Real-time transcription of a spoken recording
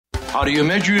How do you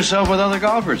measure yourself with other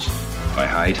golfers? By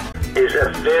height. It's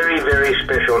a very, very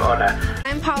special honor.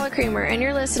 I'm Paula Creamer, and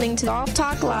you're listening to Golf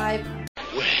Talk Live.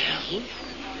 Well,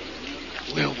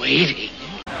 we're waiting.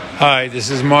 Hi, this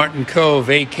is Martin Cove,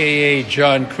 a.k.a.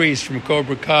 John Kreese from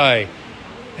Cobra Kai,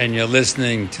 and you're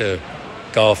listening to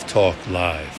Golf Talk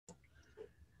Live.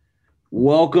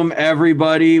 Welcome,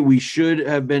 everybody. We should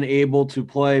have been able to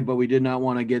play, but we did not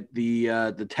want to get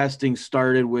the testing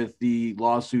started with the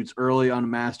lawsuits early on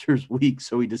Masters week,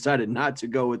 so we decided not to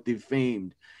go with the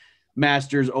famed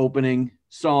Masters opening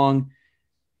song.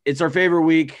 It's our favorite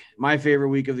week, my favorite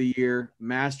week of the year,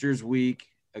 Masters week,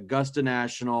 Augusta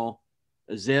National.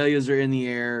 Azaleas are in the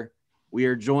air. We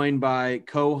are joined by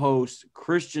co-hosts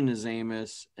Christian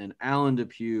Azamis and Alan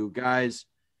Depew. Guys,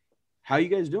 how you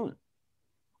guys doing?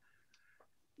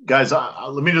 Guys,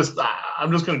 I'm just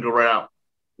going to go right out.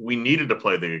 We needed to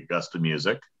play the Augusta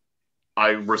music. I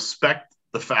respect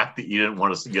the fact that you didn't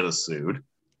want us to get us sued.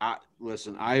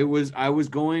 Listen, I was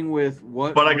going with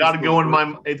what, but I got to go in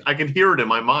my. I can hear it in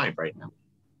my mind right now.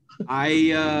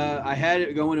 I had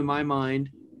it going in my mind.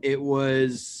 It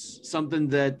was something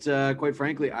that, quite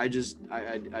frankly, I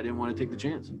didn't want to take the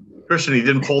chance. Christian, he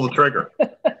didn't pull the trigger.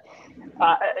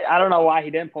 I don't know why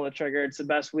he didn't pull the trigger. It's the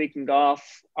best week in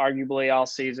golf, arguably all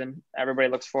season. Everybody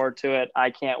looks forward to it. I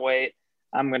can't wait.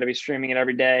 I'm going to be streaming it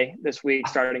every day this week,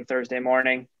 starting Thursday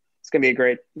morning. It's going to be a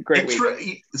great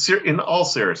week. In all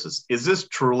seriousness, is this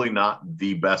truly not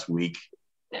the best week?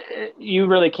 You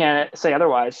really can't say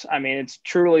otherwise. I mean, it's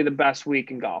truly the best week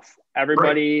in golf.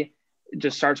 Everybody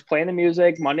just starts playing the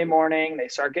music Monday morning. They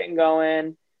start getting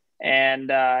going. And,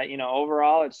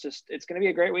 overall, it's going to be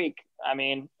a great week. I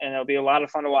mean, and it'll be a lot of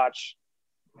fun to watch.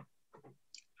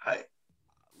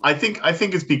 I think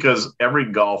it's because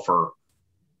every golfer,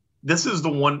 this is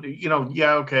the one,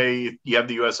 okay, you have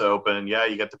the U.S. Open. Yeah,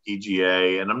 you got the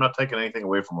PGA, and I'm not taking anything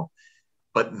away from them.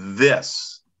 But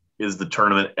this is the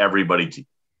tournament everybody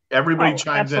chimes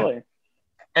absolutely. in.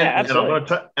 And,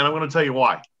 absolutely. And I'm going to tell you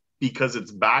why. Because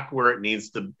it's back where it needs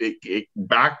to be,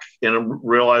 back in a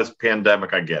realized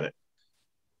pandemic. I get it.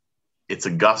 It's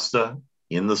Augusta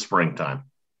in the springtime.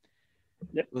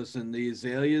 Yep. Listen, the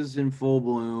azaleas in full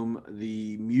bloom,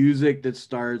 the music that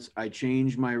starts, I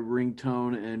change my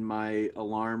ringtone and my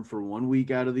alarm for 1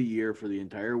 week out of the year for the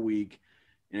entire week.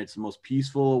 And it's the most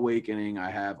peaceful awakening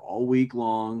I have all week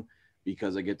long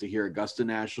because I get to hear Augusta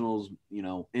National's,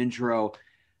 intro.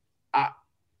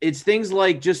 It's things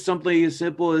like just something as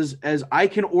simple as I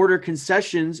can order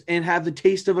concessions and have the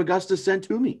taste of Augusta sent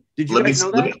to me. Did you guys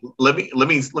know that?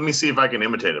 Let me see if I can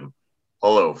imitate him.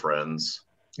 Hello, friends.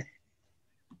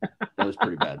 That was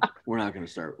pretty bad. We're not going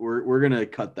to start. We're going to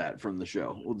cut that from the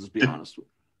show. We'll just be honest.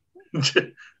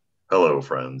 Hello,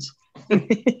 friends.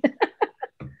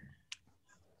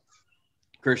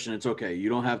 Christian, it's okay. You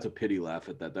don't have to pity laugh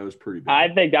at that. That was pretty bad.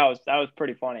 I think that was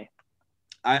pretty funny.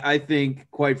 I think,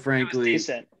 quite frankly,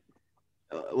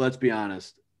 let's be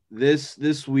honest.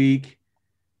 This week,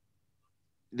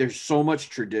 there's so much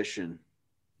tradition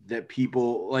that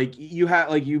people like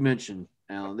you mentioned,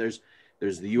 Alan. There's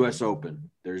the U.S.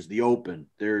 Open, there's the Open,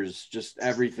 there's just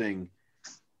everything.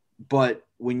 But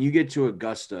when you get to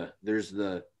Augusta, there's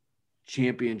the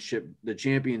championship, the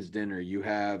Champions Dinner. You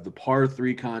have the par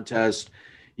 3 contest.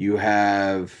 You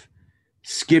have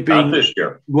skipping. Not this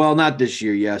year. Well, not this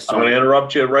year. Yes. I'm going to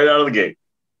interrupt you right out of the gate.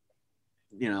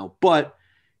 But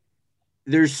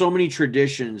there's so many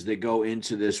traditions that go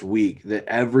into this week that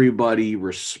everybody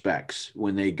respects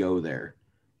when they go there.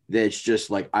 That's just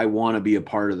like, I want to be a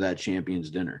part of that Champions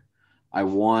Dinner. I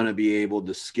want to be able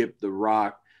to skip the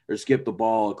rock or skip the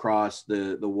ball across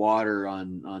the water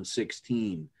on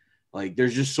 16. Like,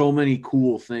 there's just so many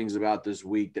cool things about this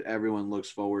week that everyone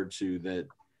looks forward to that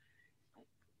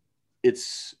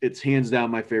it's hands down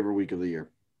my favorite week of the year.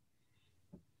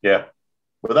 Yeah.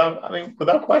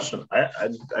 Without question.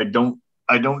 I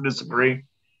don't disagree.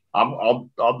 I'll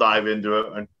dive into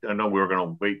it. I know we were going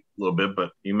to wait a little bit,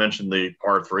 but you mentioned the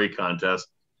par 3 contest.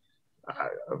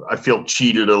 I feel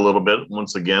cheated a little bit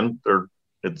once again.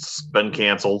 It's been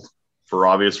canceled for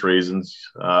obvious reasons.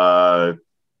 I'll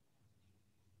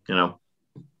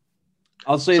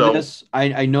say this.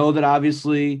 I know that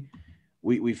obviously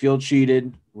we feel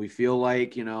cheated. We feel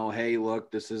like, hey, look,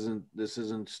 this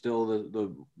isn't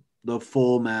still the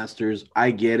full Masters.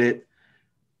 I get it.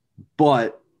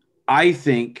 But I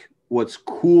think what's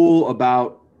cool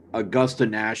about Augusta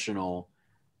National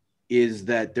is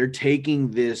that they're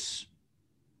taking this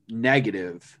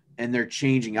negative and they're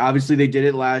changing. Obviously, they did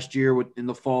it last year in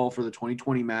the fall for the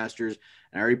 2020 Masters,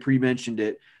 and I already pre-mentioned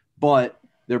it, but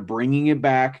they're bringing it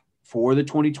back for the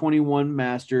 2021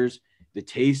 Masters. The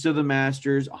Taste of the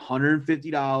Masters,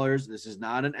 $150. This is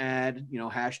not an ad,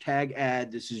 hashtag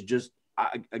ad. This is just,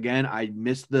 I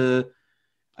missed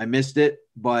it,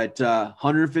 but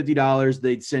 $150,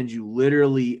 they'd send you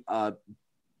literally a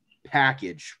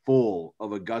package full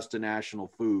of Augusta National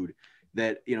food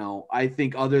that, I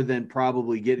think other than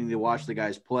probably getting to watch the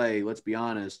guys play, let's be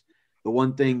honest, the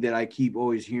one thing that I keep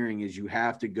always hearing is you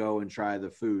have to go and try the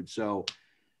food. So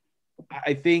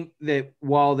I think that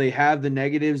while they have the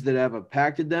negatives that have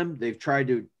impacted them, they've tried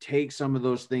to take some of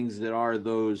those things that are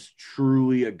those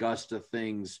truly Augusta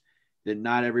things that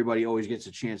not everybody always gets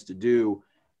a chance to do,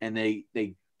 and they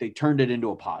turned it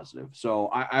into a positive. So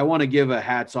I want to give a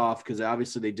hats off, because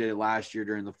obviously they did it last year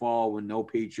during the fall when no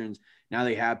patrons. Now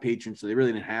they have patrons, so they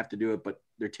really didn't have to do it, but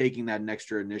they're taking that an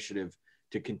extra initiative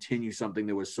to continue something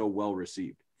that was so well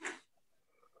received.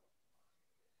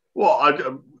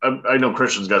 Well, I know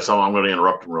Christian's got something. I'm going to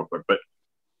interrupt him real quick, but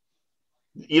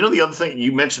the other thing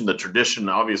you mentioned, the tradition,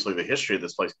 obviously the history of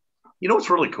this place. What's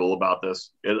really cool about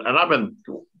this, and I've been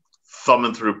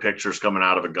thumbing through pictures coming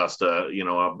out of Augusta,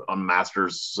 on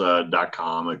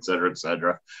masters.com, et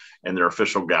cetera, and their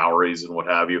official galleries and what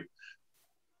have you.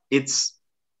 It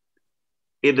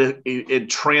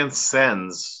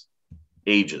transcends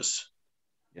ages.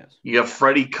 Yes. You have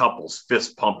Freddie Couples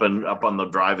fist pumping up on the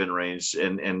drive-in range,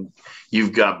 and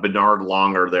you've got Bernard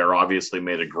Longer there, obviously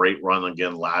made a great run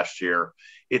again last year.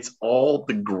 It's all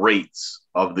the greats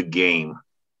of the game.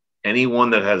 Anyone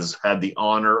that has had the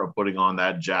honor of putting on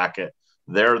that jacket,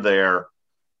 they're there.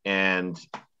 And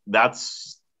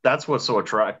that's what's so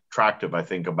attractive, I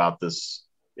think, about this.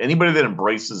 Anybody that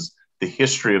embraces the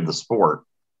history of the sport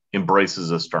embraces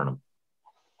this tournament.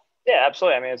 Yeah,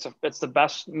 absolutely. I mean, it's the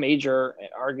best major,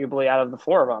 arguably, out of the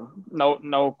four of them.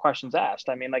 No questions asked.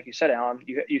 I mean, like you said, Alan,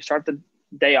 you start the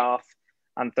day off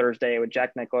on Thursday with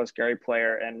Jack Nicklaus, Gary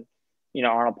Player, and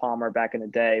Arnold Palmer back in the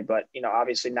day. But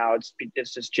obviously now it's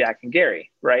just Jack and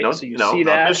Gary, right? No, so you see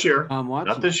that not this year. Tom Watson.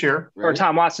 Not this year. Or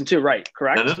Tom Watson too, right?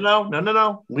 Correct.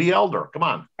 No. Lee Elder, come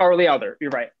on. Or Lee Elder, you're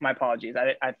right. My apologies.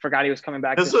 I forgot he was coming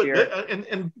back this year.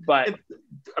 And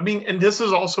this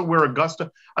is also where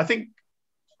Augusta, I think.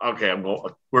 Okay,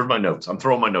 where's my notes? I'm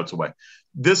throwing my notes away.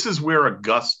 This is where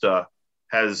Augusta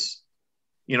has,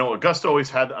 Augusta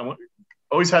always had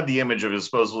the image of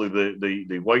supposedly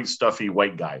the white, stuffy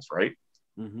white guys, right?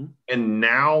 Mm-hmm. And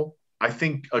now I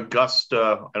think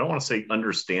Augusta, I don't want to say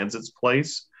understands its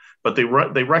place, but they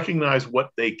recognize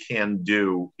what they can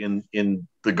do in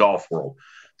the golf world,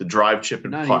 the drive, chip,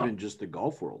 and putt. Not even just the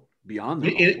golf world, beyond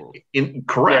the golf world.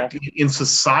 Correct. Yeah. In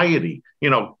society,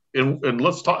 and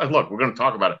let's talk. Look, we're going to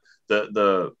talk about it.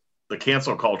 The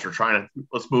cancel culture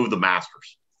let's move the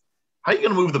Masters. How are you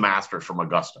going to move the Masters from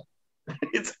Augusta?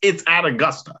 It's at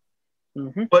Augusta.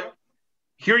 Mm-hmm. But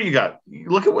here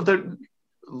look at what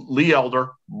Lee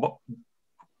Elder,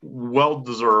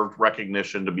 well-deserved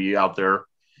recognition to be out there.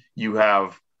 You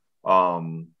have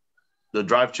the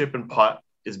drive, chip, and putt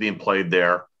is being played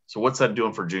there. So what's that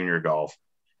doing for junior golf?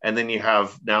 And then you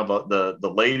have now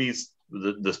the ladies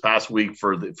this past week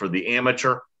for the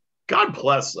amateur. God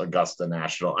bless Augusta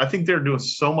National. I think they're doing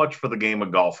so much for the game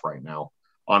of golf right now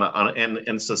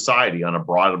and society on a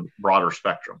broader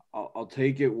spectrum. I'll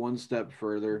take it one step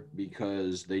further,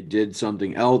 because they did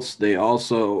something else. They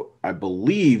also, I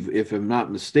believe, if I'm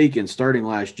not mistaken, starting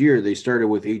last year, they started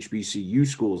with HBCU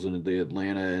schools in the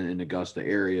Atlanta and Augusta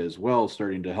area as well,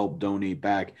 starting to help donate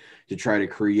back to try to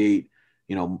create,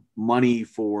 money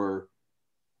for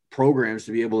programs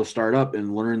to be able to start up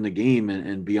and learn the game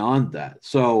and beyond that.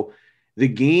 So the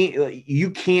game,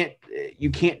 you can't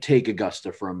take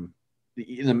Augusta from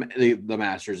the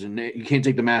Masters, and you can't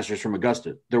take the Masters from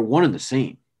Augusta. They're one and the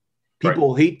same.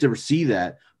 People hate to see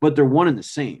that, but they're one and the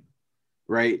same,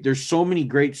 right? There's so many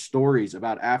great stories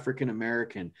about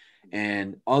African-American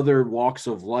and other walks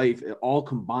of life all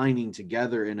combining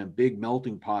together in a big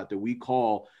melting pot that we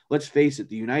call, let's face it,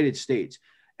 the United States.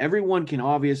 Everyone can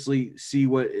obviously see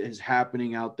what is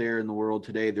happening out there in the world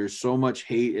today. There's so much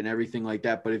hate and everything like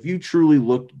that. But if you truly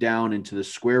look down into the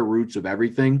square roots of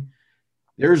everything,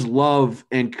 there's love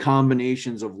and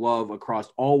combinations of love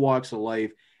across all walks of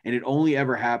life. And it only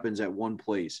ever happens at one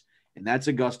place. And that's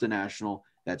Augusta National.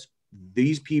 That's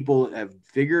these people have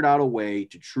figured out a way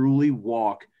to truly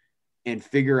walk as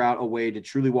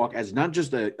not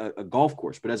just a golf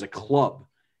course, but as a club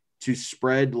to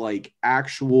spread like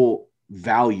actual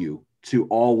value to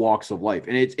all walks of life.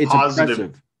 And it's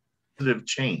impressive. Positive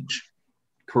change.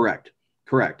 Correct.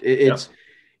 They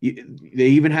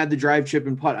even had the drive, chip,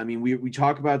 and putt. I mean, we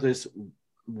talk about this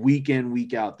week in,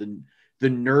 week out, the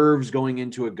nerves going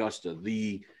into Augusta,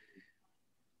 the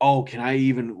oh, can I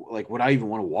even would I even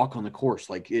want to walk on the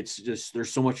course? Like, it's just,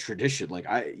 there's so much tradition. Like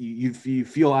you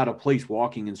feel out of place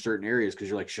walking in certain areas because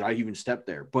you're like, should I even step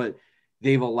there? But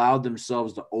they've allowed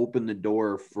themselves to open the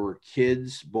door for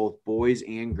kids, both boys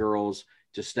and girls,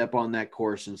 to step on that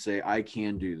course and say, I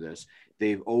can do this.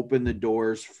 They've opened the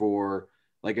doors for,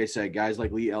 like I said, guys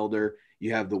like Lee Elder.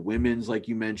 You have the women's, like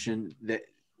you mentioned, that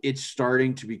it's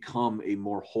starting to become a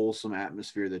more wholesome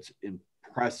atmosphere that's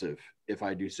impressive, if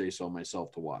I do say so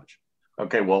myself, to watch.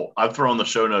 Okay, well, I've thrown the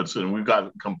show notes and we've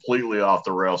got completely off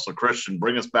the rails. So, Christian,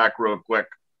 bring us back real quick.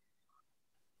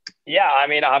 Yeah, I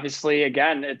mean, obviously,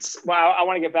 again, I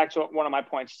want to get back to one of my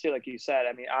points too, like you said.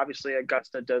 I mean, obviously,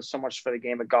 Augusta does so much for the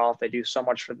game of golf. They do so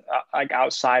much for like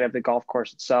outside of the golf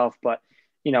course itself. But,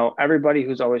 you know, everybody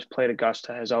who's always played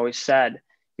Augusta has always said,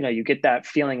 you know, you get that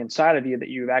feeling inside of you that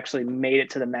you've actually made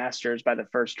it to the Masters by the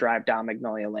first drive down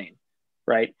Magnolia Lane,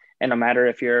 right? And no matter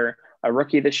if you're a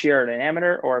rookie this year or an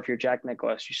amateur, or if you're Jack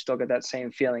Nicklaus, you still get that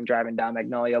same feeling driving down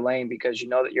Magnolia Lane because you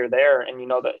know that you're there and you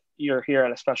know that you're here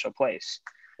at a special place.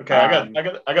 Okay, I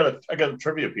got a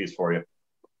trivia piece for you.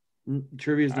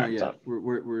 Trivia's not yet.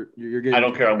 You're getting. I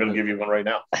don't care. I'm going to give you one right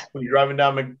now. When you're driving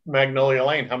down Magnolia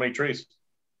Lane, how many trees?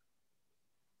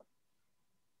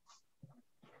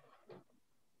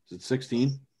 Is it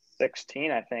 16?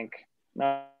 16, I think.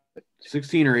 No.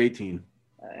 16 or 18.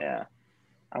 Yeah.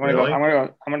 I'm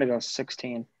gonna go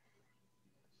 16.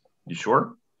 You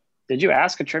sure? Did you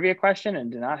ask a trivia question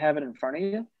and did not have it in front of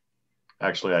you?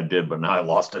 Actually, I did, but now I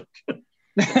lost it.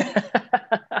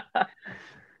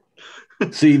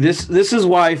 See, this is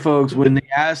why, folks, when they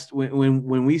asked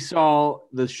when we saw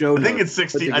the show, I think it's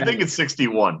 60. I think it's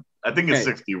 61. I think it's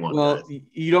 61. Well, guys.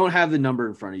 You don't have the number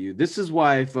in front of you. This is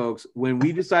why, folks, when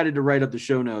we decided to write up the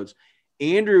show notes,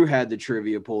 Andrew had the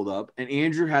trivia pulled up and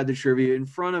Andrew had the trivia in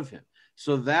front of him.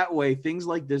 So that way things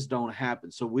like this don't happen.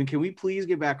 So can we please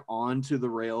get back onto the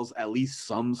rails at least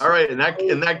some? All right. In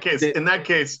that case,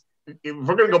 if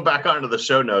we're going to go back onto the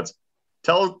show notes,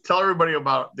 tell everybody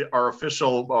about our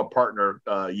official partner,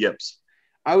 Yips.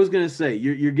 I was going to say,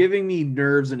 you're giving me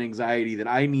nerves and anxiety that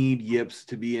I need Yips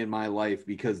to be in my life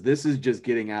because this is just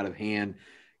getting out of hand.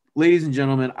 Ladies and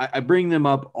gentlemen, I bring them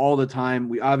up all the time.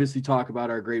 We obviously talk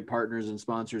about our great partners and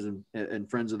sponsors and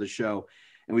friends of the show,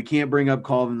 and we can't bring up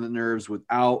Calvin the Nerves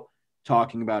without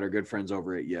talking about our good friends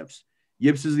over at Yips.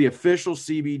 Yips is the official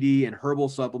CBD and herbal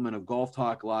supplement of Golf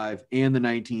Talk Live and the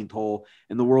 19th hole,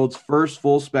 and the world's first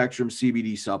full-spectrum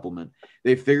CBD supplement.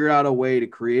 They figured out a way to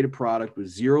create a product with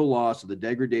zero loss of the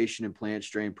degradation and plant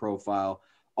strain profile,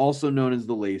 also known as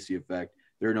the Lacey effect.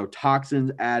 There are no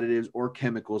toxins, additives, or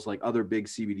chemicals like other big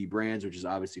CBD brands, which is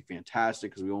obviously fantastic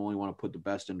because we only want to put the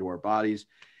best into our bodies.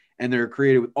 And they're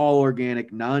created with all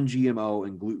organic, non-GMO,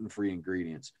 and gluten-free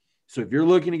ingredients. So if you're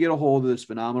looking to get a hold of this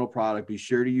phenomenal product, be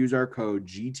sure to use our code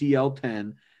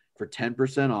GTL10 for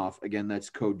 10% off. Again, that's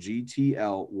code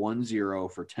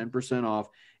GTL10 for 10% off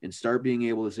and start being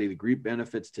able to say the great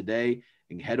benefits today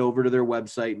and head over to their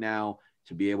website now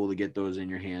to be able to get those in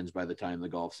your hands by the time of the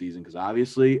golf season. Because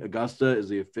obviously Augusta is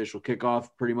the official kickoff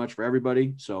pretty much for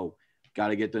everybody. So got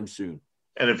to get them soon.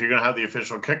 And if you're going to have the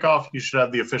official kickoff, you should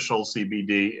have the official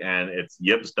CBD, and it's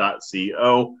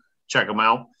yips.co. Check them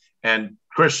out. And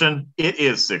Christian, it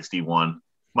is 61.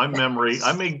 My memory,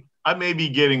 I may be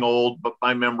getting old, but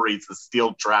my memory is a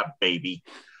steel trap baby.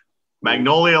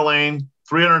 Magnolia Lane,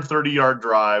 330-yard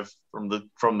drive from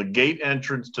the gate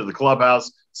entrance to the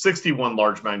clubhouse, 61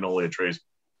 large magnolia trees.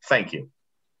 Thank you.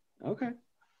 Okay.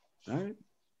 All right.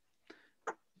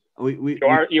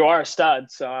 You are a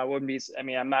stud, so I wouldn't be. I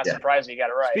mean, I'm not surprised you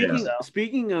got it right.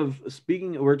 Speaking,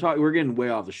 we're getting way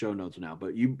off the show notes now.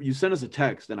 But you sent us a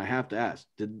text, and I have to ask: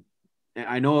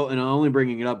 I know, and I'm only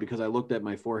bringing it up because I looked at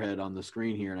my forehead on the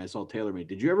screen here, and I saw TaylorMade.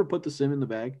 Did you ever put the sim in the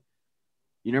bag?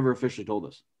 You never officially told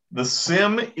us. The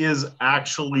sim is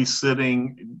actually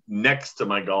sitting next to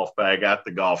my golf bag at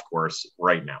the golf course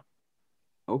right now.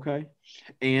 Okay,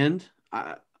 and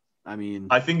I mean,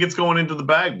 I think it's going into the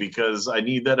bag because I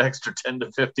need that extra 10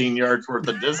 to 15 yards worth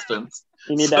of distance.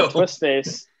 You need that twist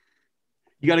face.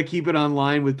 You got to keep it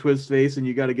online with twist face, and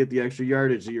you got to get the extra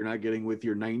yardage that you're not getting with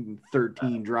your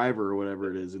 913 driver or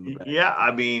whatever it is in the bag. Yeah,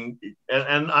 I mean,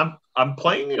 and I'm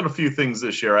playing in a few things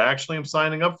this year. I actually am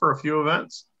signing up for a few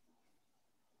events.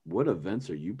 What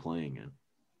events are you playing in?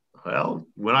 Well,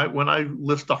 when I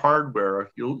list the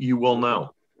hardware, you will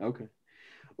know. Okay.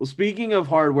 Well, speaking of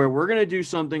hardware, we're going to do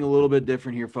something a little bit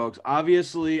different here, folks.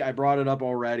 Obviously, I brought it up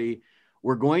already.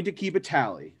 We're going to keep a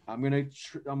tally. We're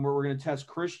going to test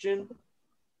Christian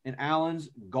and Alan's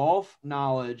golf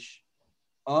knowledge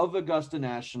of Augusta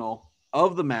National,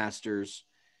 of the Masters,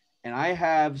 and I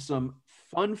have some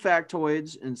fun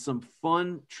factoids and some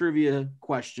fun trivia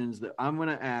questions that I'm going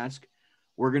to ask.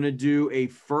 We're going to do a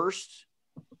 1st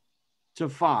to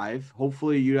 5.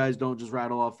 Hopefully you guys don't just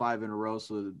rattle off 5 in a row,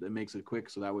 so that it makes it quick,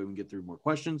 so that way we can get through more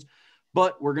questions.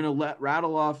 But we're going to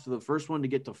rattle off the first one to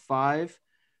get to 5,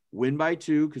 win by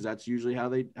 2, because that's usually how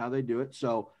they do it.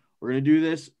 So we're going to do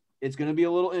this. It's going to be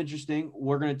a little interesting.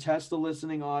 We're going to test the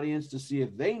listening audience to see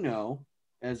if they know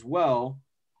as well.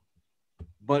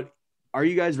 But are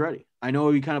you guys ready? I know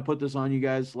we kind of put this on you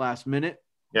guys last minute.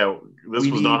 Yeah, this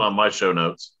was not on my show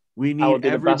notes. We need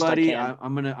everybody.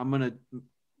 I'm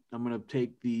gonna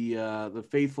take the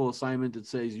faithful assignment that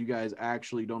says you guys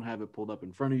actually don't have it pulled up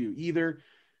in front of you either,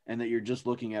 and that you're just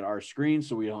looking at our screen,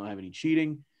 so we don't have any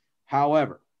cheating.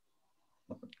 However,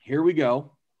 here we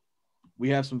go. We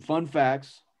have some fun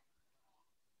facts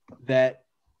that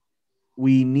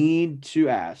we need to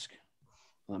ask.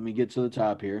 Let me get to the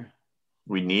top here.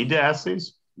 We need to ask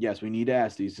these? Yes, we need to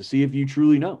ask these to see if you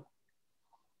truly know.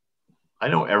 I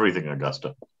know everything,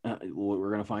 Augusta. We're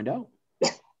going to find out.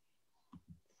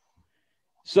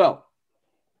 So,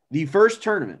 the first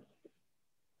tournament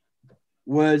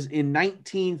was in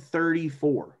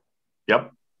 1934.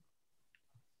 Yep.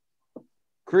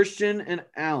 Christian and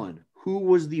Alan, who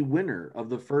was the winner of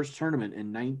the first tournament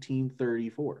in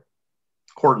 1934?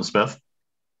 Horton Smith.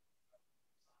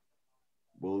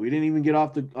 Well, we didn't even get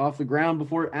off the ground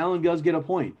before Alan does get a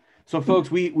point. So,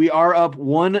 folks, we are up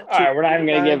 1. All right, we're not even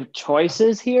going to give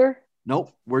choices here.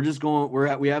 Nope, we're just going.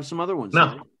 We have some other ones.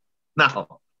 No. That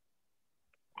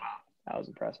was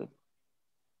impressive.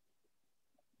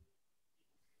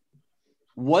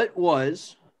 What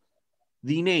was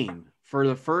the name for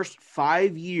the first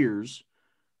 5 years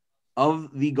of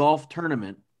the golf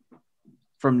tournament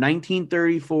from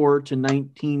 1934 to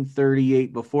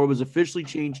 1938 before it was officially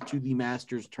changed to the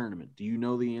Masters tournament? Do you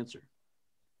know the answer?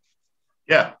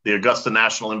 Yeah, the Augusta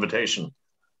National Invitation.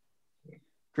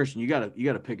 Christian, you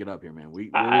gotta pick it up here, man.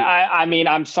 I mean,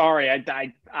 I'm sorry,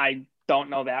 I don't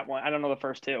know that one. I don't know the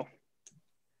first two.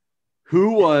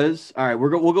 Who was all right? We'll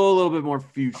go a little bit more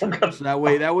future, so that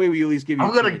way we at least give you.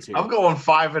 I'm going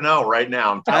 5-0 right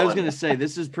now. I was gonna say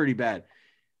this is pretty bad.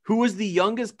 Who was the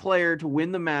youngest player to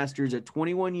win the Masters at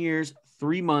 21 years,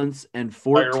 3 months, and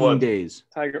 14 days?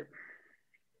 Tiger.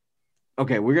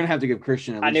 Okay, we're gonna have to give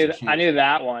Christian at least a chance. I knew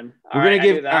that one. We're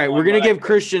gonna give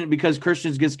Christian, because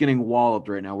Christian's just getting walloped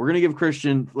right now. We're gonna give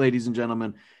Christian, ladies and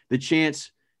gentlemen, the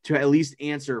chance to at least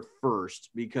answer first,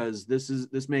 because this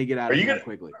may get out of hand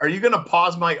quickly. Are you gonna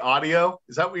pause my audio?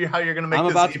 Is that how you're gonna make this?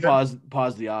 I'm about to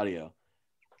pause the audio.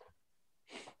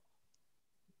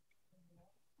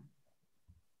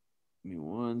 Give me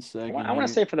 1 second. I want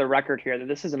to say for the record here that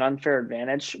this is an unfair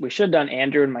advantage. We should have done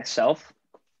Andrew and myself.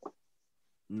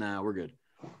 Nah, we're good.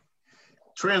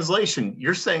 Translation,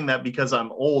 you're saying that because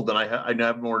I'm old and I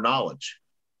have more knowledge.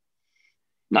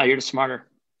 No, you're just smarter.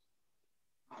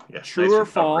 Yeah, True or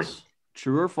false?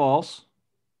 True or false?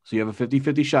 So you have a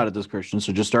 50-50 shot at this, Christian.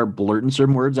 So just start blurting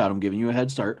some words out. I'm giving you a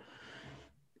head start.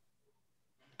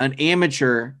 No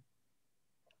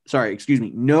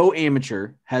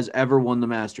amateur has ever won the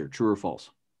Master. True or false?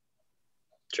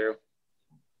 True.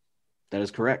 That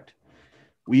is correct.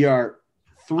 We are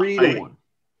 3-1.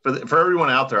 For everyone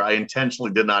out there, I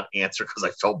intentionally did not answer because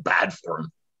I felt bad for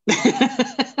him.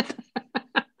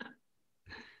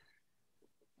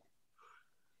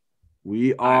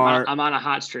 I'm on a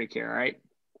hot streak here, right?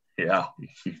 Yeah,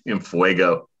 in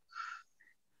fuego.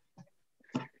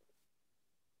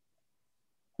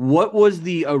 What was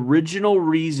the original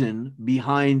reason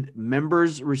behind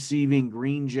members receiving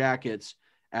green jackets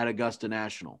at Augusta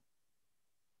National?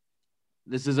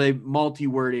 This is a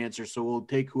multi-word answer, so we'll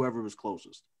take whoever was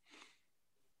closest.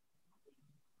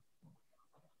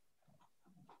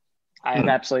 I have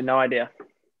absolutely no idea.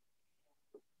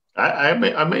 I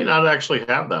may not actually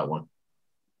have that one.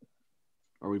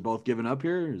 Are we both giving up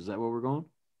here? Is that where we're going?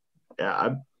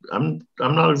 Yeah, I'm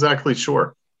not exactly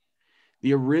sure.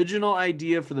 The original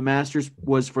idea for the Masters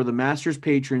was for the Masters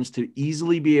patrons to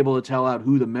easily be able to tell out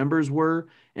who the members were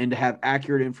and to have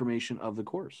accurate information of the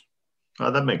course. Oh,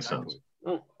 that makes sense.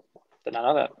 Did not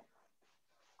know that.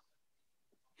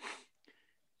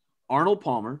 Arnold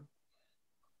Palmer,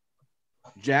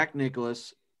 Jack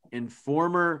Nicklaus, and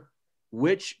former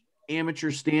which amateur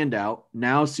standout,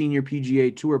 now senior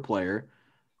PGA Tour player,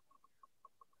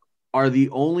 are the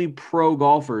only pro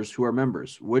golfers who are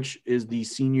members? Which is the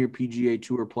senior PGA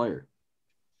Tour player?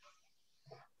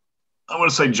 I want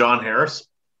to say John Harris.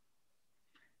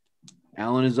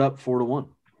 Alan is up 4-1.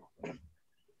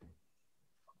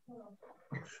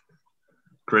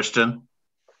 Christian,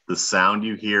 the sound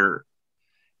you hear.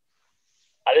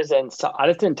 I just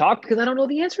didn't talk because I don't know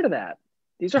the answer to that.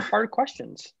 These are hard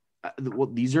questions. Well,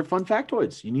 these are fun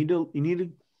factoids. You need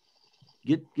to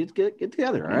get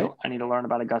together. All right. I need to learn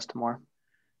about Augusta more.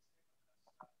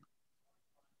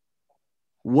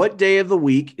 What day of the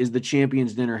week is the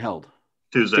Champions Dinner held?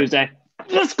 Tuesday.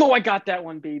 Let's go. I got that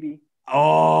one, baby.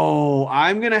 Oh,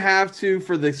 I'm gonna have to,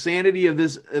 for the sanity of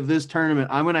this tournament,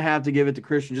 I'm gonna have to give it to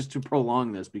Christian just to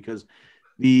prolong this, because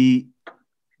the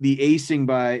acing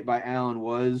by Alan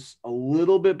was a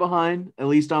little bit behind, at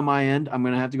least on my end. I'm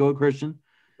gonna have to go with Christian.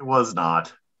 It was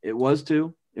not. It was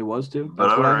too. But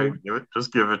all right,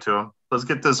 just give it to him. Let's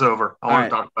get this over. I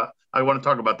want to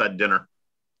talk about that dinner.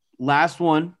 Last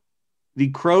one. The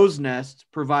Crow's Nest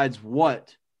provides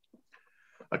what?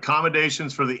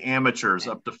 Accommodations for the amateurs.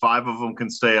 Up to 5 of them can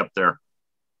stay up there.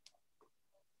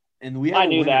 And I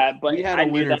knew that, but we had a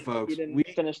winner, folks. We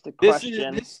didn't finish the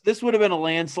question. This would have been a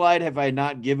landslide have I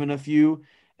not given a few,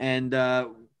 and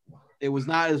it was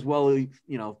not as well,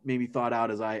 maybe thought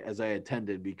out as I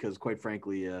intended, because quite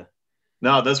frankly,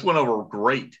 no, this went over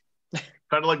great.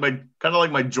 kind of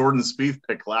like my Jordan Spieth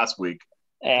pick last week.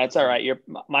 Yeah, it's all right.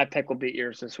 My pick will beat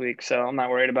yours this week, so I'm not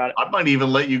worried about it. I might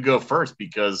even let you go first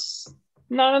because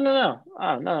no.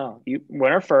 Oh, no. You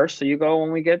winner first, so you go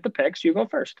when we get the picks. You go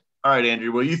first. All right,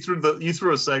 Andrew. Well, you threw a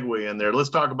segue in there. Let's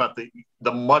talk about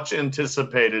the much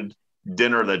anticipated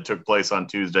dinner that took place on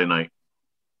Tuesday night.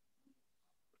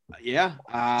 Yeah.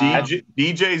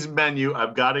 DJ's menu.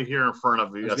 I've got it here in front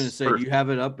of you. I was going to say, do you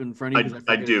have it up in front of you?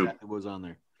 I do. It was on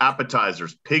there.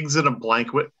 Appetizers: pigs in a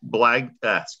blanket.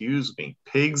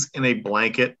 Pigs in a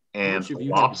blanket and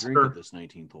lobster. Drink at this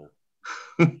 19th hole.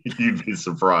 You'd be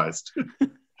surprised.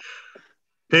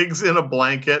 Pigs in a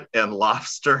blanket and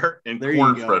lobster and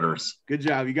corn fritters. Good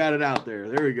job. You got it out there.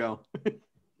 There we go.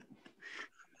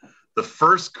 The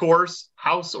first course,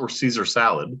 house or Caesar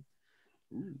salad.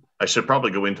 Ooh. I should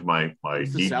probably go into my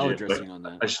DJ. Salad dressing on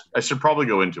that? I should probably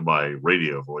go into my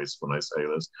radio voice when I say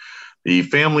this. The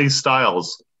family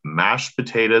styles: mashed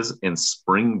potatoes and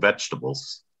spring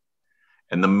vegetables.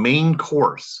 And the main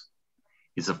course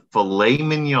is a filet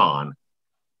mignon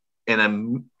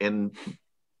and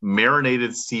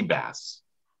marinated sea bass.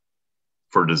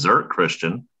 For dessert,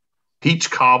 Christian, peach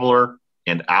cobbler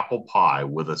and apple pie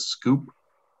with a scoop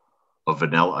of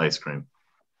vanilla ice cream.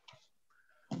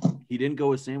 He didn't go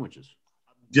with sandwiches.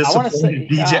 I'm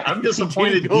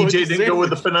disappointed DJ didn't go with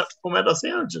the pimento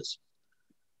sandwiches.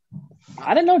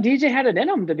 I didn't know DJ had it in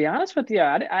him, to be honest with you.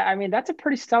 I mean, that's a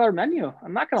pretty stellar menu.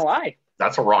 I'm not going to lie.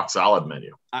 That's a rock solid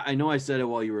menu. I know I said it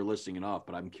while you were listing it off,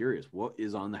 but I'm curious. What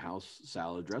is on the house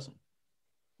salad dressing?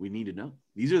 We need to know.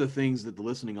 These are the things that the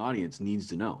listening audience needs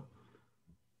to know.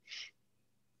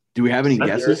 Do we have any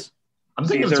guesses? I'm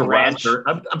thinking it's a raspberry.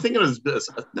 I'm thinking it's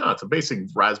a basic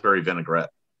raspberry vinaigrette.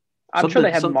 I'm sure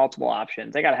they have multiple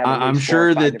options. They got to have. I'm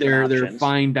sure that their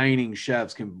fine dining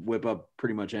chefs can whip up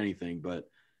pretty much anything, but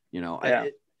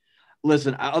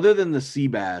listen. Other than the sea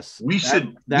bass, we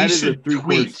should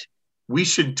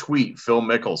tweet Phil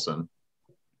Mickelson,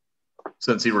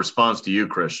 since he responds to you,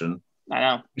 Christian. I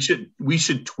know. We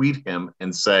should tweet him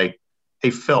and say, "Hey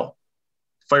Phil,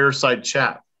 fireside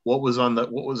chat. What was on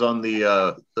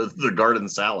the garden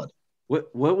salad?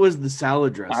 What was the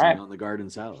salad dressing on the garden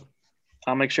salad?"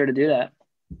 I'll make sure to do that.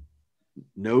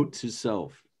 Note to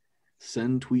self: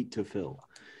 send tweet to Phil.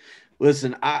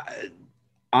 Listen,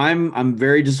 I'm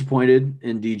very disappointed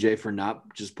in DJ for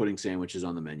not just putting sandwiches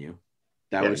on the menu.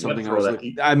 That was something I was.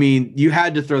 I mean, you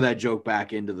had to throw that joke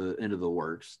back into the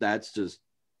works. That's just.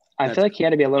 I feel like he had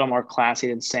to be a little more classy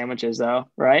than sandwiches, though,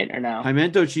 right? Or no?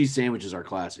 Pimento cheese sandwiches are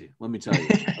classy. Let me tell you.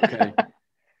 Okay.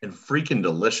 And freaking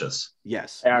delicious.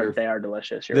 Yes, they are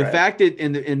delicious. You're right. Fact that,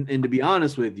 and to be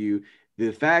honest with you,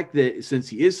 the fact that since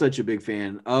he is such a big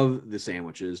fan of the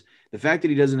sandwiches, the fact that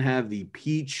he doesn't have the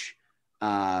peach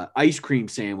ice cream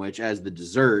sandwich as the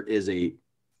dessert is a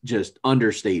just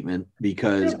understatement,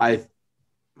 because I'm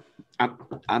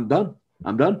done.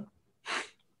 I'm done.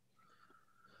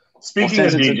 Speaking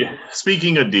of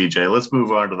DJ, let's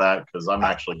move on to that, because I'm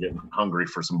actually getting hungry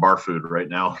for some bar food right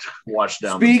now. Wash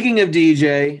down. Speaking of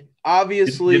DJ,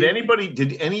 obviously,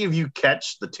 did any of you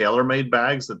catch the TaylorMade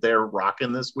bags that they're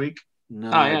rocking this week? No,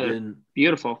 they're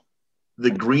beautiful.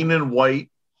 The green and white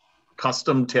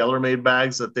custom TaylorMade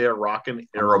bags that they are rocking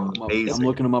are amazing. I'm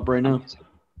looking them up right now.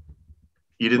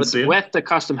 You didn't see it? With the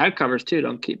custom head covers too.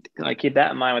 Don't keep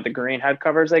that in mind with the green head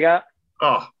covers they got.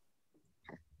 Oh,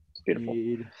 it's beautiful.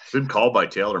 Good call by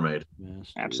TaylorMade.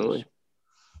 Yes, absolutely.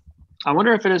 I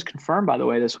wonder if it is confirmed, by the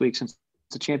way, this week, since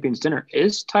it's the Champions Dinner.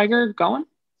 Is Tiger going?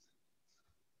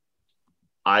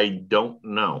 I don't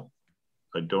know.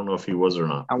 I don't know if he was or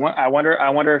not. I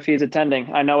wonder if he's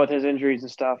attending. I know with his injuries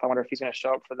and stuff, I wonder if he's going to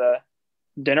show up for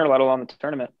dinner, let alone the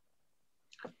tournament.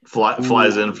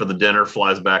 Flies in for the dinner,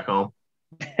 flies back home.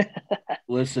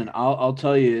 Listen, I'll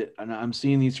tell you, and I'm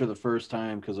seeing these for the first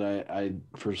time because I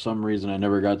for some reason I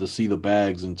never got to see the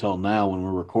bags until now when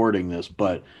we're recording this,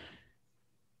 but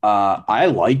I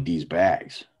like these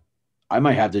bags. I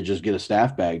might have to just get a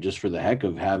staff bag just for the heck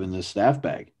of having this staff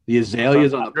bag. The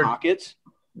azaleas on the pockets.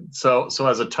 So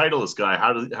as a Titleist guy,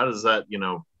 how does that,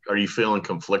 are you feeling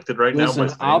conflicted right now? Listen,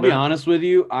 I'll be honest with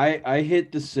you. I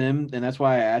hit the sim, and that's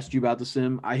why I asked you about the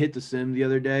sim. I hit the sim the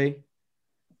other day.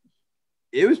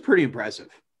 It was pretty impressive.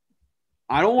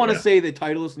 I don't want to say that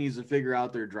Titleist needs to figure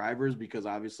out their drivers because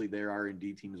obviously their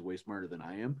R&D team is way smarter than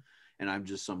I am, and I'm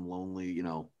just some lonely,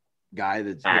 guy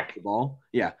that's hit the ball.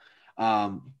 Yeah.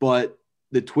 But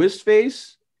the twist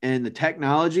face and the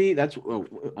technology,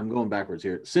 I'm going backwards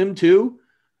here. Sim 2,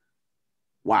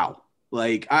 wow.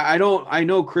 Like, I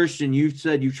know, Christian, you've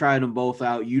said you tried them both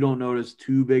out. You don't notice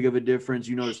too big of a difference.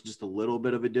 You notice just a little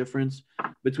bit of a difference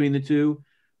between the two.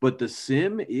 But the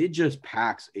sim, it just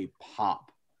packs a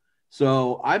pop.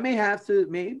 So I may have to,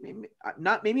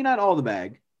 maybe not all the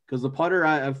bag, because the putter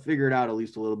I've figured out at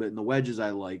least a little bit. And the wedges I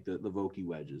like, the Vokey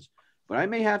wedges. But I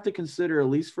may have to consider, at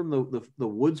least from the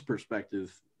Woods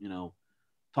perspective,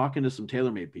 talking to some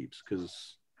TaylorMade peeps.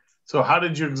 So how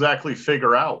did you exactly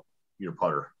figure out your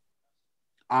putter?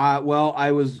 Well,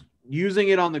 I was using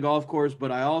it on the golf course,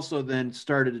 but I also then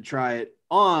started to try it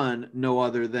on no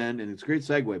other than, and it's a great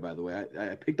segue, by the way.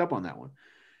 I picked up on that one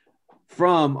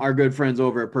from our good friends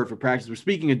over at Perfect Practice. We're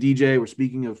speaking of DJ. We're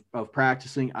speaking of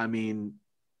practicing. I mean,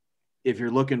 if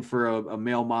you're looking for a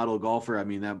male model golfer, I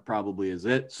mean, that probably is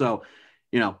it. So,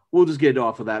 we'll just get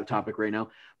off of that topic right now.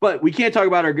 But we can't talk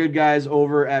about our good guys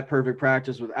over at Perfect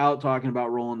Practice without talking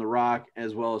about rolling the rock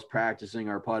as well as practicing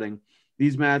our putting.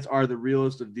 These mats are the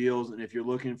realest of deals, and if you're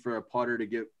looking for a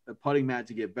putting mat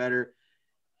to get better,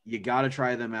 you got to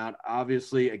try them out.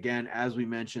 Obviously, again, as we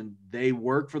mentioned, they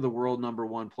work for the world number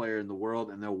one player in the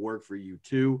world, and they'll work for you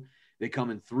too. They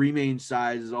come in 3 main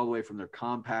sizes, all the way from their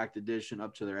compact edition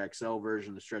up to their XL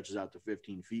version that stretches out to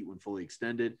 15 feet when fully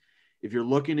extended. If you're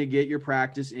looking to get your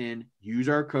practice in, use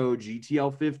our code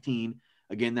GTL15.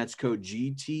 Again, that's code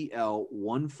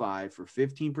GTL15 for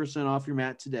 15% off your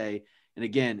mat today. And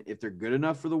again, if they're good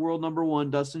enough for the world number one,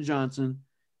 Dustin Johnson,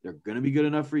 they're going to be good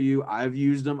enough for you. I've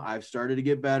used them. I've started to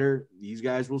get better. These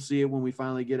guys will see it when we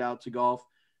finally get out to golf.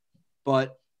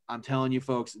 But I'm telling you,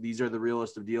 folks, these are the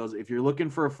realest of deals. If you're looking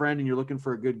for a friend and you're looking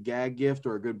for a good gag gift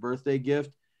or a good birthday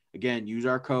gift, again, use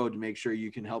our code to make sure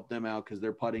you can help them out because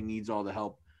their putting needs all the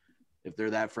help if they're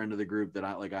that friend of the group that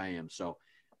I am. So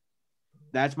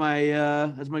that's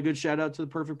my good shout out to the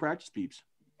Perfect Practice peeps.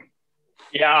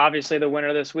 Yeah, obviously the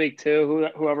winner this week too.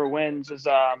 Whoever wins is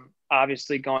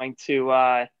obviously going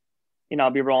to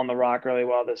be rolling the rock really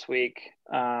well this week.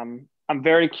 I'm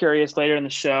very curious later in the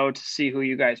show to see who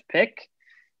you guys pick,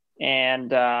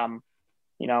 and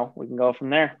we can go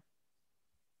from there.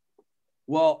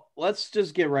 Well, let's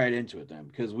just get right into it then,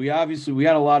 because we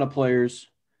got a lot of players.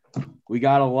 We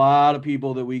got a lot of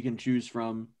people that we can choose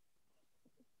from.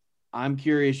 I'm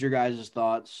curious your guys'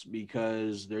 thoughts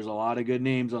because there's a lot of good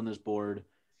names on this board.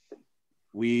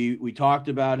 We talked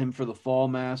about him for the Fall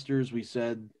Masters. We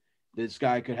said this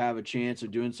guy could have a chance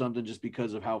of doing something just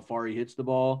because of how far he hits the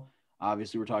ball.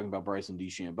 Obviously, we're talking about Bryson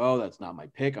DeChambeau. That's not my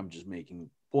pick. I'm just making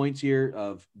points here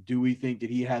of, do we think that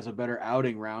he has a better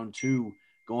outing round 2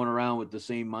 going around with the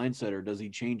same mindset, or does he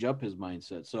change up his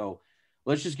mindset? So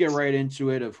let's just get right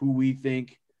into it of who we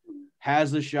think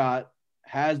has the shot,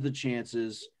 has the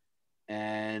chances,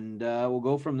 and we'll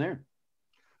go from there.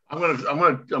 I'm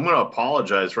gonna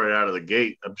apologize right out of the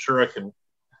gate. I'm sure I can.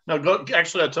 No, go.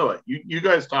 Actually, I'll tell you. You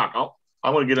guys talk.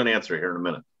 I'm gonna get an answer here in a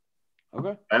minute.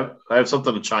 Okay. I have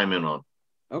something to chime in on.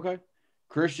 Okay,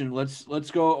 Christian, let's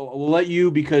go. We'll let you,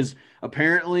 because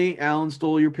apparently Alan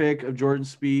stole your pick of Jordan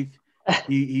Spieth.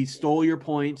 He stole your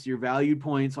points, your valued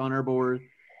points on our board.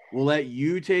 We'll let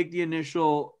you take the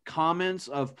initial comments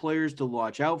of players to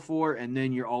watch out for, and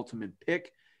then your ultimate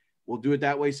pick. We'll do it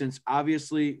that way since,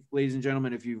 obviously, ladies and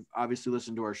gentlemen, if you've obviously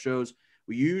listened to our shows,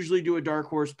 we usually do a dark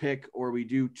horse pick, or we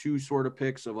do 2 sort of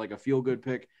picks of like a feel-good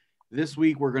pick. This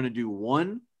week, we're going to do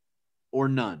 1 or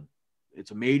none.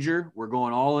 It's a major. We're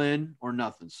going all in or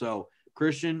nothing. So,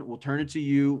 Christian, we'll turn it to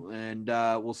you, and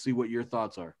we'll see what your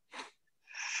thoughts are.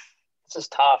 This is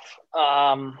tough.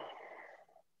 I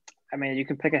mean, you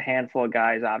can pick a handful of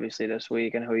guys, obviously, this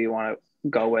week and who you want to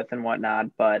go with and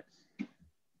whatnot, but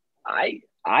I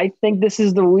think this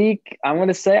is the week. I'm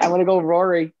going to go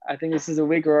Rory. I think this is a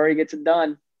week Rory gets it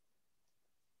done.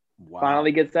 Wow.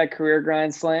 Finally gets that career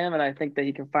Grand Slam, and I think that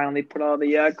he can finally put all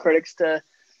the critics to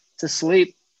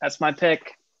sleep. That's my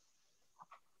pick.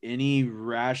 any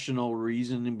rational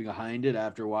reasoning behind it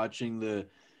after watching the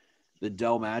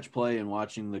Dell match play and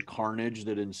watching the carnage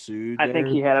that ensued? I think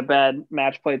he had a bad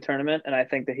match play tournament, and I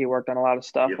think that he worked on a lot of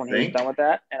stuff when he was done with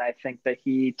that. And I think that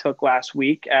he took last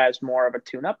week as more of a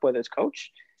tune-up with his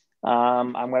coach.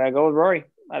 I'm going to go with Rory.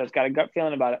 I just got a gut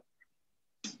feeling about it.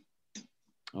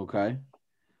 Okay.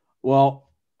 Well,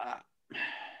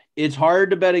 it's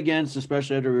hard to bet against,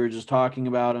 especially after we were just talking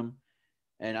about him.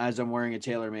 And as I'm wearing a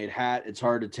TaylorMade hat, it's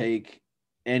hard to take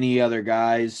any other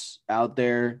guys out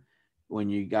there when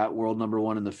you got world number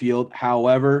one in the field.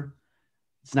 However,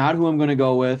 it's not who I'm going to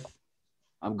go with.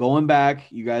 I'm going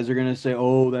back. You guys are going to say,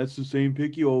 oh, that's the same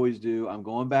pick you always do. I'm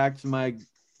going back to my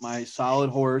solid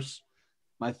horse,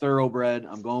 my thoroughbred.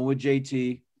 I'm going with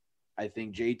JT. I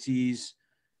think JT's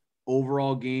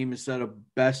overall game is set up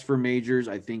best for majors.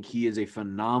 I think he is a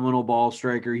phenomenal ball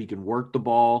striker. He can work the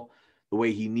ball the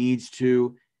way he needs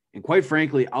to. And quite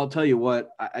frankly, I'll tell you what,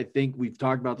 I think we've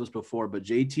talked about this before, but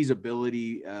JT's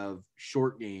ability of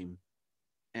short game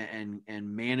and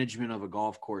management of a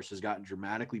golf course has gotten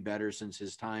dramatically better since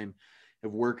his time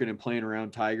of working and playing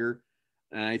around Tiger.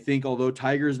 And I think although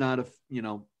Tiger's not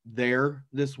there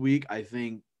this week, I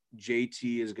think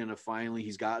JT is going to finally,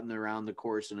 he's gotten around the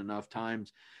course in enough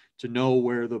times to know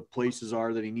where the places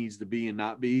are that he needs to be and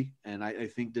not be. And I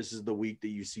think this is the week that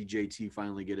you see JT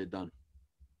finally get it done.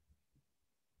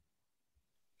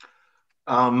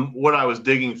 What I was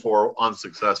digging for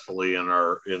unsuccessfully in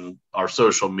our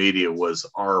social media was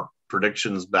our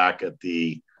predictions back at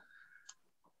the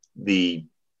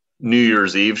New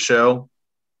Year's Eve show.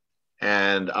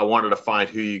 And I wanted to find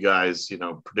who you guys,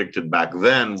 predicted back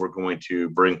then were going to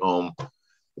bring home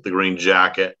the green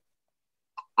jacket.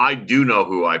 I do know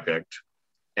who I picked,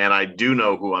 and I do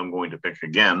know who I'm going to pick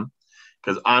again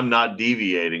because I'm not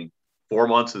deviating. 4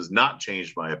 months has not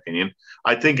changed my opinion.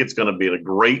 I think it's going to be a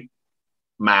great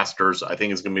Masters. I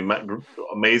think it's going to be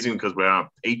amazing because we have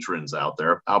patrons out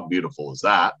there. How beautiful is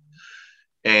that?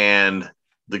 And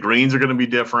the greens are going to be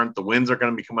different. The winds are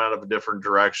going to be coming out of a different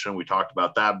direction. We talked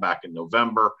about that back in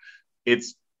November.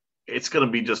 It's going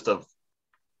to be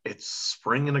it's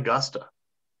spring in Augusta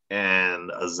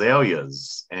and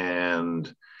azaleas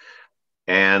and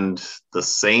the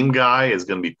same guy is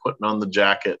going to be putting on the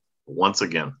jacket once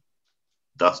again.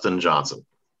 Dustin Johnson.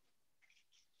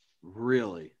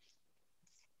 Really?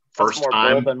 First more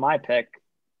time. bold than my pick.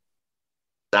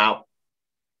 Now,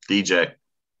 DJ.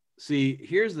 See,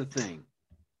 here's the thing.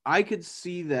 I could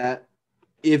see that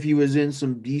if he was in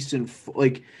some decent,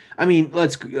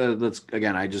 let's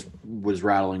again, I just was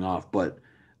rattling off, but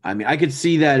I mean, I could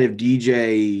see that if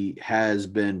DJ has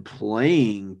been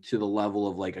playing to the level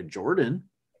of like a Jordan,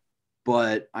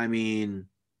 but I mean,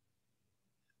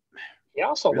 he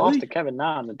also really? lost to Kevin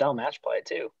Na in the Dell match play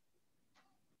too.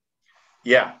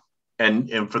 Yeah.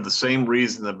 And for the same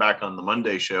reason that back on the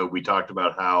Monday show, we talked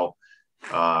about how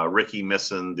Ricky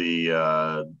missing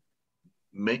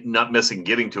not missing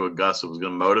getting to Augusta was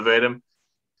going to motivate him.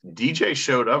 DJ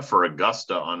showed up for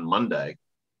Augusta on Monday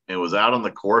and was out on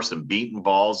the course and beating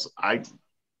balls. And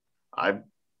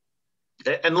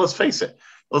let's face it,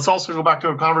 let's also go back to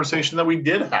a conversation that we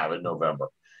did have in November.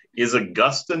 Is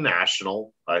Augusta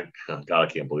National, I can't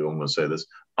believe I'm going to say this,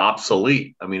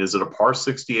 obsolete? I mean, is it a par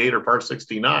 68 or par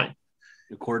 69?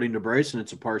 According to Bryson,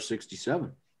 it's a par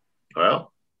 67.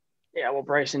 Well, yeah,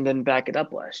 Bryson didn't back it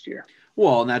up last year.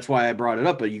 Well, and that's why I brought it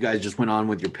up, but you guys just went on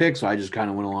with your pick, so I just kind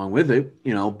of went along with it,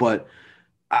 but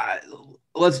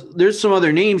there's some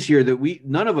other names here that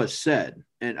none of us said,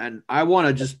 and I want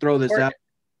to just throw this out.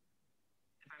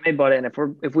 If I may butt in,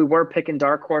 if we were picking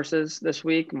dark horses this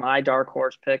week, my dark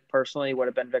horse pick personally would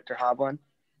have been Victor Hovland.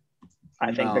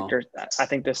 I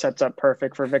think this sets up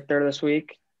perfect for Victor this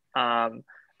week.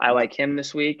 I like him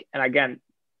this week. And again,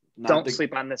 don't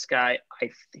sleep on this guy.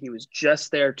 He was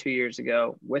just there 2 years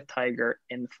ago with Tiger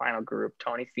in the final group.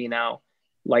 Tony Finau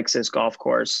likes this golf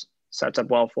course, sets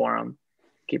up well for him.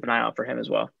 Keep an eye out for him as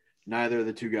well. Neither of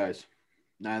the two guys.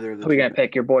 Who are we going to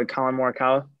pick? Your boy Colin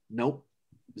Morikawa? Nope.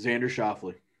 Xander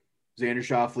Schauffele. Xander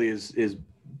Schauffele is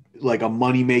like a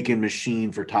money-making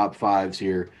machine for top fives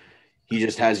here. He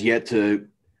just has yet to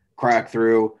crack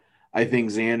through. I think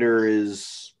Xander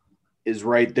is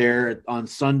right there on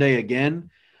Sunday again.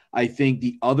 I think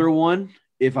the other one,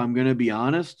 if I'm going to be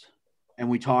honest, and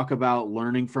we talk about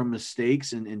learning from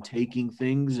mistakes and taking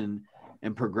things and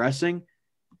progressing,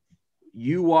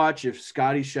 you watch if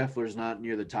Scotty Scheffler's not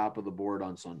near the top of the board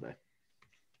on Sunday.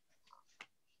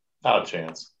 Not a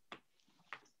chance.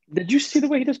 Did you see the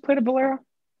way he just played a Valero?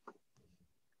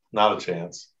 Not a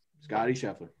chance. Scotty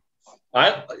Scheffler.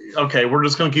 Okay, we're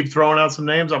just going to keep throwing out some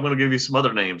names. I'm going to give you some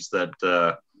other names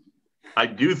that I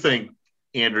do think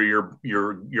Andrew,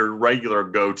 your regular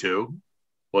go-to,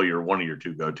 well, you're one of your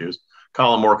two go-tos,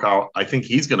 Colin Morikawa, I think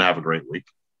he's going to have a great week.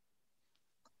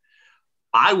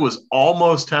 I was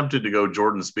almost tempted to go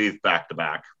Jordan Spieth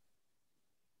back-to-back.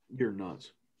 You're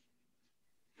nuts.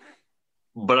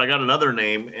 But I got another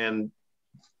name, and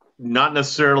not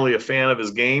necessarily a fan of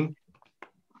his game,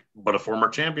 but a former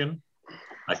champion.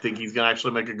 I think he's going to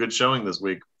actually make a good showing this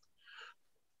week.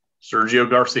 Sergio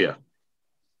Garcia.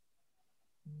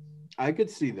 I could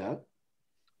see that.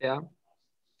 Yeah.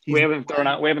 We haven't thrown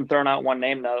out one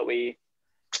name though that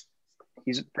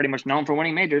he's pretty much known for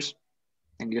winning majors.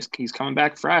 And he's coming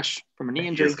back fresh from a knee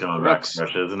injury. He's coming back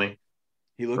fresh, isn't he?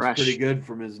 He looks pretty good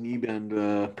from his knee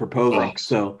bend proposal.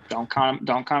 So don't count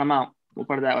him out. We'll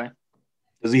put it that way.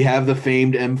 Does he have the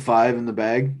famed M5 in the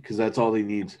bag? Because that's all he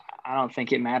needs. I don't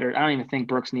think it matters. I don't even think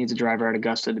Brooks needs a driver at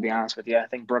Augusta, to be honest with you. I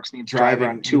think Brooks needs driver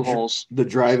on two holes. The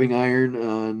driving iron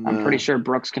on. I'm pretty sure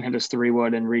Brooks can hit his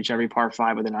 3-wood and reach every par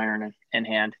 5 with an iron in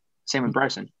hand. Same with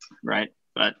Bryson, right?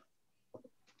 But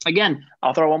again,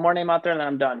 I'll throw one more name out there and then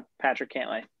I'm done. Patrick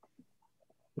Cantlay.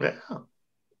 Yeah.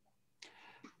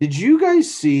 Did you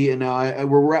guys see? And now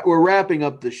we're wrapping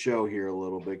up the show here a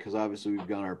little bit because obviously we've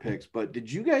done our picks. But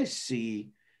did you guys see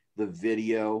the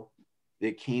video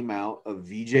that came out of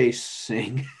Vijay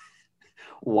Singh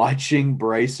watching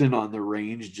Bryson on the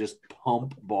range just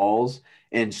pump balls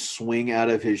and swing out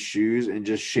of his shoes and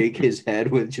just shake his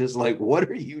head with just like, what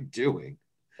are you doing?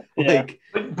 Yeah. Like,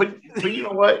 but you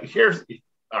know what? Here's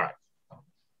all right.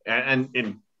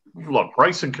 And look,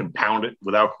 Bryson can pound it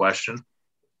without question.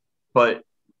 But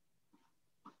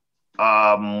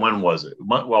when was it?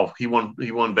 Well, he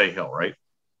won Bay Hill, right?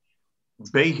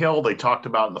 Bay Hill, they talked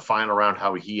about in the final round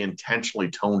how he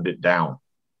intentionally toned it down,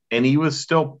 and he was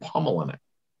still pummeling it.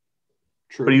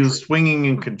 True, but he was swinging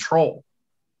in control.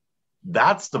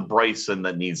 That's the Bryson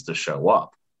that needs to show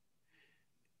up.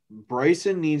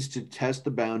 Bryson needs to test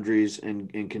the boundaries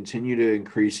and continue to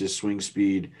increase his swing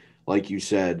speed, like you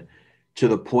said, to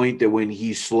the point that when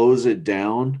he slows it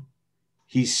down,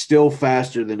 he's still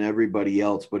faster than everybody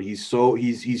else, but he's so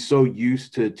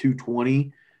used to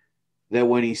 220 that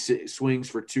when he swings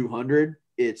for 200,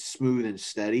 it's smooth and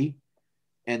steady.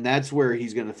 And that's where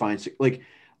he's going to find – like,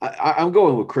 I'm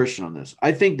going with Christian on this.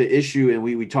 I think the issue, and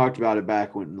we talked about it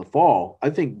back in the fall, I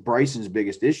think Bryson's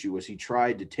biggest issue was he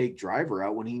tried to take driver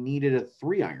out when he needed a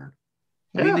 3-iron.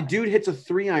 I mean, the dude hits a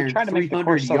 3-iron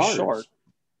 300 yards. Short.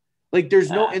 Like, there's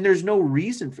no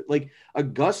reason for – like,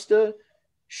 Augusta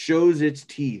shows its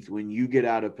teeth when you get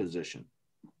out of position.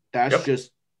 That's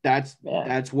just –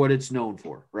 That's what it's known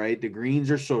for, right? The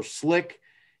greens are so slick.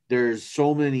 There's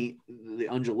so many the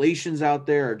undulations out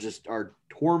there are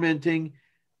tormenting.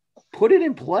 Put it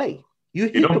in play. You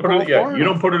don't put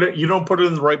it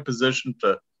in the right position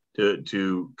to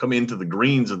come into the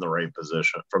greens in the right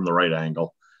position from the right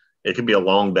angle. It can be a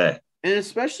long day. And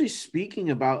especially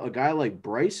speaking about a guy like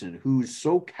Bryson, who's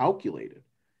so calculated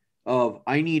of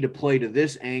I need to play to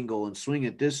this angle and swing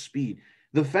at this speed.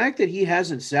 The fact that he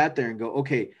hasn't sat there and go,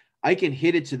 okay, I can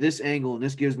hit it to this angle and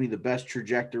this gives me the best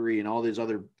trajectory and all these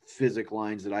other physics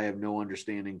lines that I have no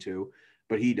understanding to,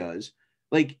 but he does.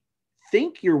 Like,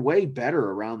 think your way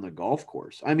better around the golf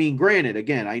course. I mean, granted,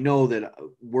 again, I know that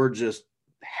we're just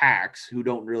hacks who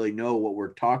don't really know what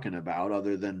we're talking about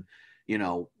other than,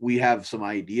 we have some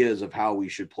ideas of how we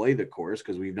should play the course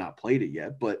because we've not played it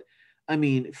yet. But, I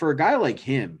mean, for a guy like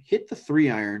him, hit the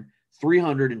 3-iron,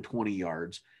 320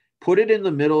 yards, put it in the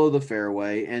middle of the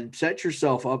fairway and set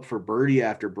yourself up for birdie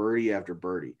after birdie after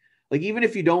birdie. Like, even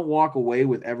if you don't walk away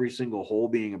with every single hole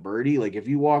being a birdie, like if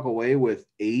you walk away with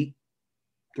 8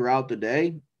 throughout the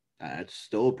day, that's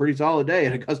still a pretty solid day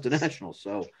at Augusta National.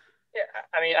 So, yeah,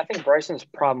 I mean, I think Bryson's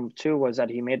problem too was that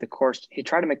he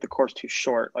tried to make the course too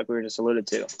short, like we were just alluded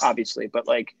to, obviously. But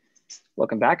like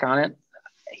looking back on it,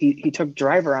 he took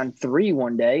driver on 3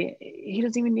 one day. He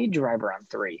doesn't even need driver on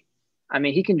 3. I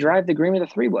mean, he can drive the green with a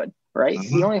 3-wood, right?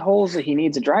 Mm-hmm. The only holes that he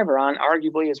needs a driver on,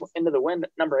 arguably, is into the wind,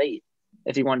 number 8,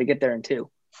 if he wanted to get there in 2.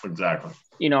 Exactly.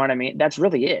 You know what I mean? That's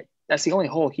really it. That's the only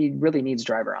hole he really needs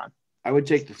driver on. I would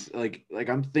take like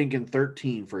I'm thinking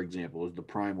 13, for example, is the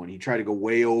prime one. He tried to go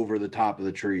way over the top of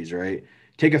the trees, right?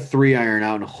 Take a 3-iron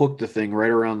out and hook the thing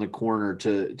right around the corner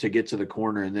to get to the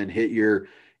corner and then hit your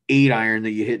 8-iron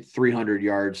that you hit 300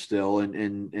 yards still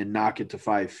and knock it to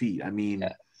 5 feet. I mean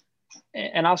 –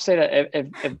 And I'll say that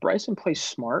if Bryson plays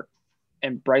smart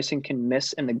and Bryson can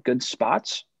miss in the good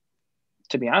spots,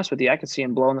 to be honest with you, I could see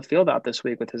him blowing the field out this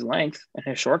week with his length and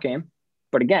his short game.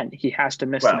 But again, he has to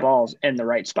miss the balls in the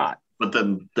right spot. But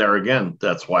then there again,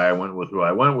 that's why I went with who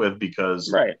I went with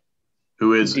because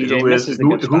who is the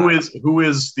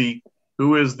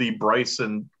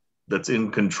Bryson that's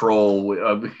in control,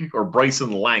 or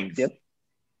Bryson Length. Yep.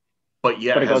 But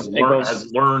has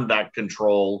learned that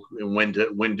control and when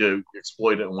to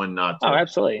exploit it and when not to. Oh,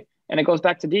 absolutely. And it goes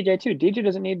back to DJ too. DJ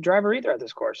doesn't need driver either at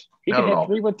this course. He can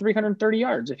hit 330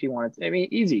 yards if he wanted to. I mean,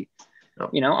 easy.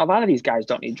 Yep. You know, a lot of these guys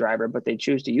don't need driver, but they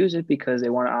choose to use it because they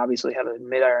want to obviously have a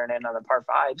mid-iron in on the par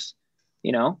fives.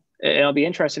 You know, it'll be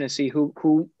interesting to see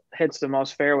who hits the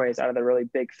most fairways out of the really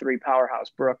big three powerhouse: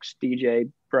 Brooks,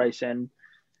 DJ, Bryson.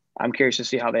 I'm curious to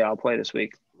see how they all play this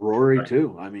week. Rory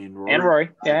too. I mean, Rory.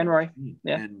 Yeah.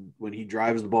 And when he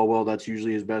drives the ball well, that's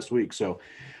usually his best week. So,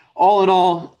 all in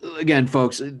all, again,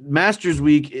 folks, Masters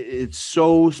Week, it's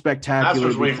so spectacular.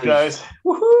 Masters Week, guys.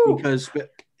 Woohoo! Because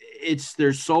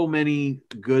there's so many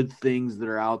good things that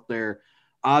are out there.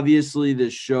 Obviously,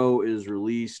 this show is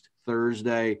released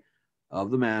Thursday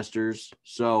of the Masters,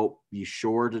 so be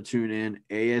sure to tune in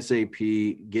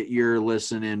ASAP. Get your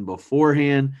listen in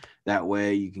beforehand. That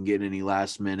way, you can get any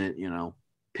last minute,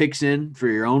 picks in for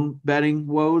your own betting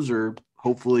woes or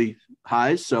hopefully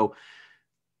highs. So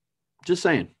just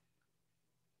saying.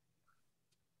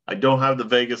 I don't have the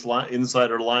Vegas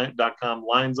insiderline.com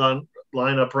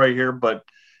lineup right here, but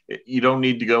you don't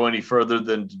need to go any further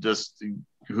than just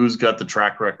who's got the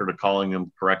track record of calling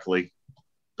them correctly.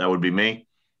 That would be me,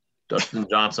 Dustin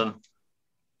Johnson.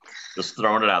 Just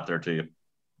throwing it out there to you.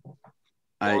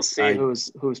 We'll see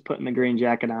who's putting the green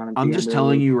jacket on. I'm just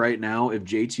telling you right now, if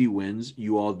JT wins,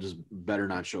 you all just better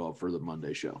not show up for the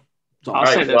Monday show. I'll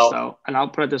say this, though, and I'll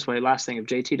put it this way. Last thing, if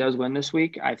JT does win this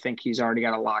week, I think he's already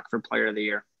got a lock for Player of the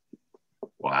Year.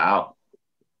 Wow.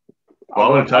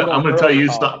 Well, I'm going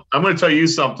to tell you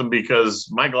something because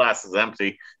my glass is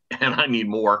empty and I need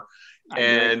more.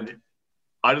 I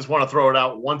just want to throw it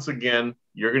out once again.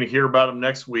 You're going to hear about them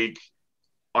next week.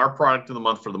 Our product of the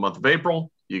month for the month of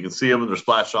April. You can see them. They're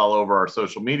splashed all over our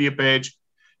social media page.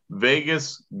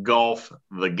 Vegas Golf,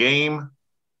 the game.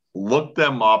 Look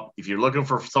them up. If you're looking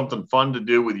for something fun to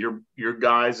do with your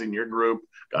guys in your group,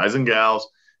 guys and gals,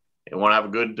 and want to have a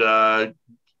good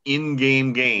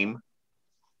in-game game,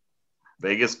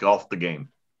 Vegas Golf, the game.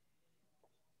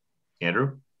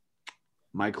 Andrew?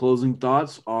 My closing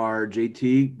thoughts are,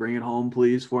 JT, bring it home,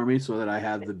 please, for me so that I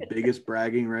have the biggest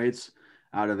bragging rights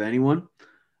out of anyone.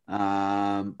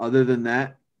 Other than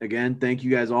that, again, thank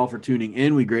you guys all for tuning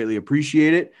in. We greatly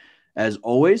appreciate it, as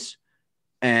always.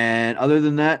 And other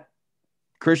than that,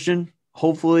 Christian,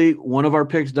 hopefully one of our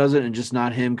picks does it and just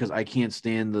not him, because I can't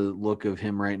stand the look of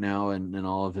him right now and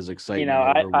all of his excitement.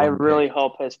 I really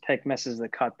hope his pick misses the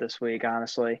cut this week,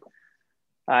 honestly.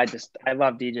 I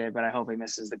love DJ, but I hope he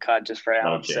misses the cut just for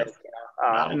Alan's sake.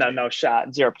 No shot,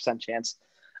 0% chance.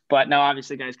 But no,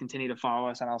 obviously, guys, continue to follow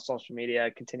us on all social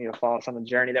media. Continue to follow us on the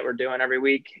journey that we're doing every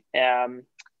week.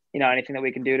 Anything that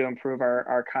we can do to improve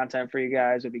our content for you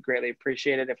guys would be greatly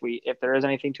appreciated. If there is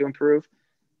anything to improve,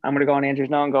 I'm going to go on Andrew's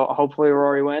note and go, hopefully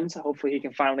Rory wins. Hopefully he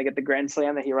can finally get the Grand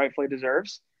Slam that he rightfully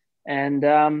deserves. And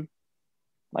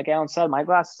like Alan said, my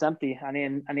glass is empty. I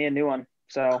need a new one.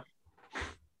 So,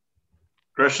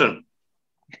 Christian,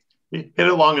 hit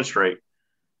it long and straight.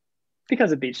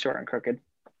 Because it beats short and crooked.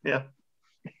 Yeah.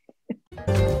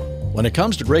 When it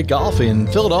comes to great golf in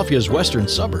Philadelphia's western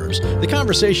suburbs, the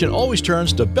conversation always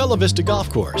turns to Bella Vista Golf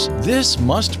Course. This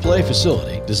must-play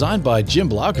facility, designed by Jim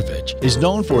Blaukovich, is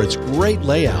known for its great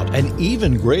layout and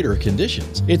even greater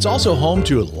conditions. It's also home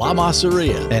to La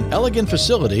Masseria, an elegant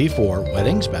facility for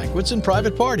weddings, banquets, and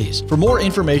private parties. For more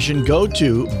information, go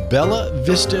to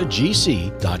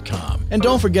bellavistagc.com. And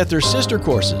don't forget their sister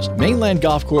courses, Mainland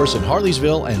Golf Course in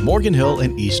Harleysville and Morgan Hill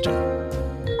in Easton.